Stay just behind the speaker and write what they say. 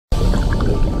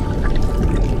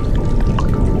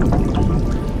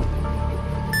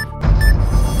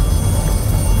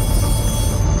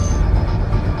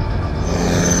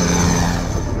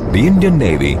The Indian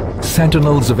Navy,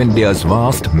 sentinels of India's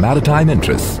vast maritime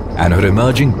interests and her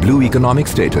emerging blue economic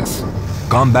status,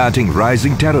 combating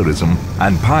rising terrorism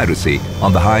and piracy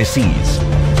on the high seas.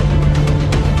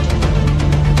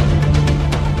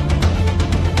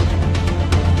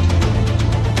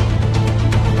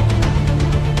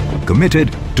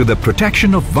 Committed to the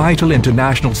protection of vital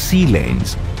international sea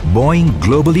lanes, buoying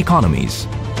global economies.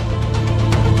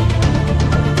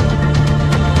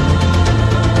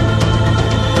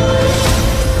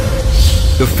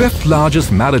 The fifth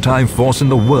largest maritime force in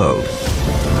the world,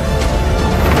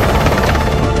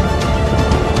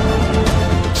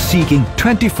 seeking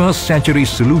 21st century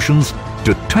solutions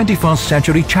to 21st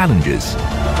century challenges.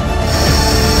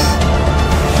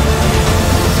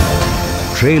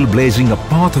 Trailblazing a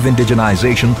path of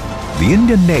indigenization, the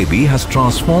Indian Navy has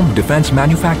transformed defense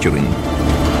manufacturing.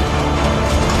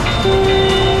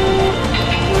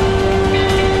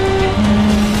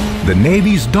 The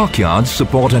Navy's dockyards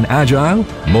support an agile,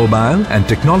 mobile and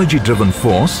technology-driven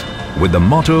force with the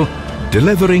motto,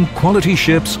 delivering quality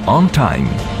ships on time.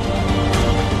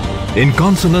 In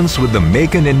consonance with the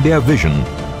Make in India vision,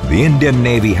 the Indian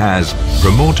Navy has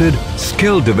promoted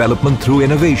skill development through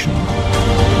innovation,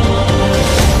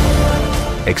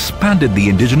 expanded the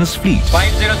indigenous fleet,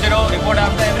 500, report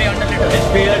after every 100 liters.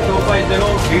 SPL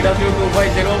 250, DW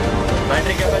 250,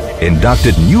 battery capacity.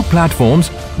 Inducted new platforms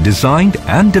designed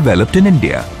and developed in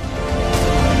India.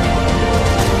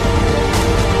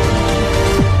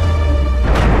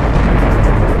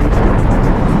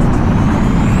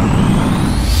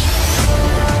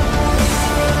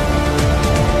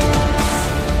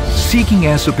 Seeking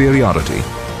air superiority,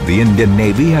 the Indian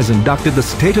Navy has inducted the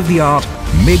state-of-the-art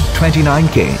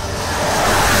MiG-29K.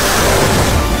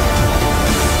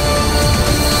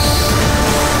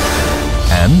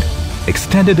 And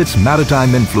extended its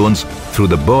maritime influence through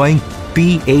the Boeing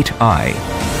P-8I.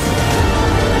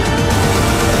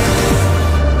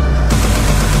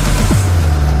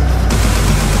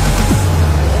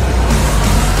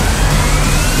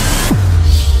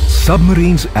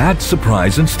 Submarines add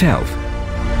surprise and stealth.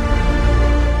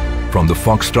 From the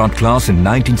Foxtrot class in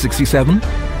 1967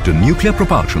 to nuclear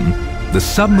propulsion, the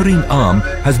submarine arm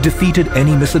has defeated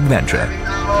any misadventure.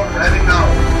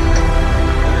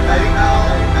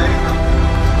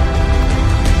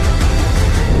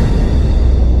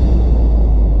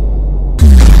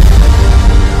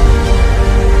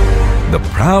 The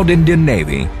proud Indian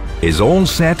Navy is all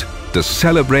set to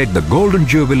celebrate the Golden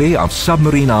Jubilee of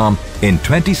Submarine Arm in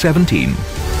 2017.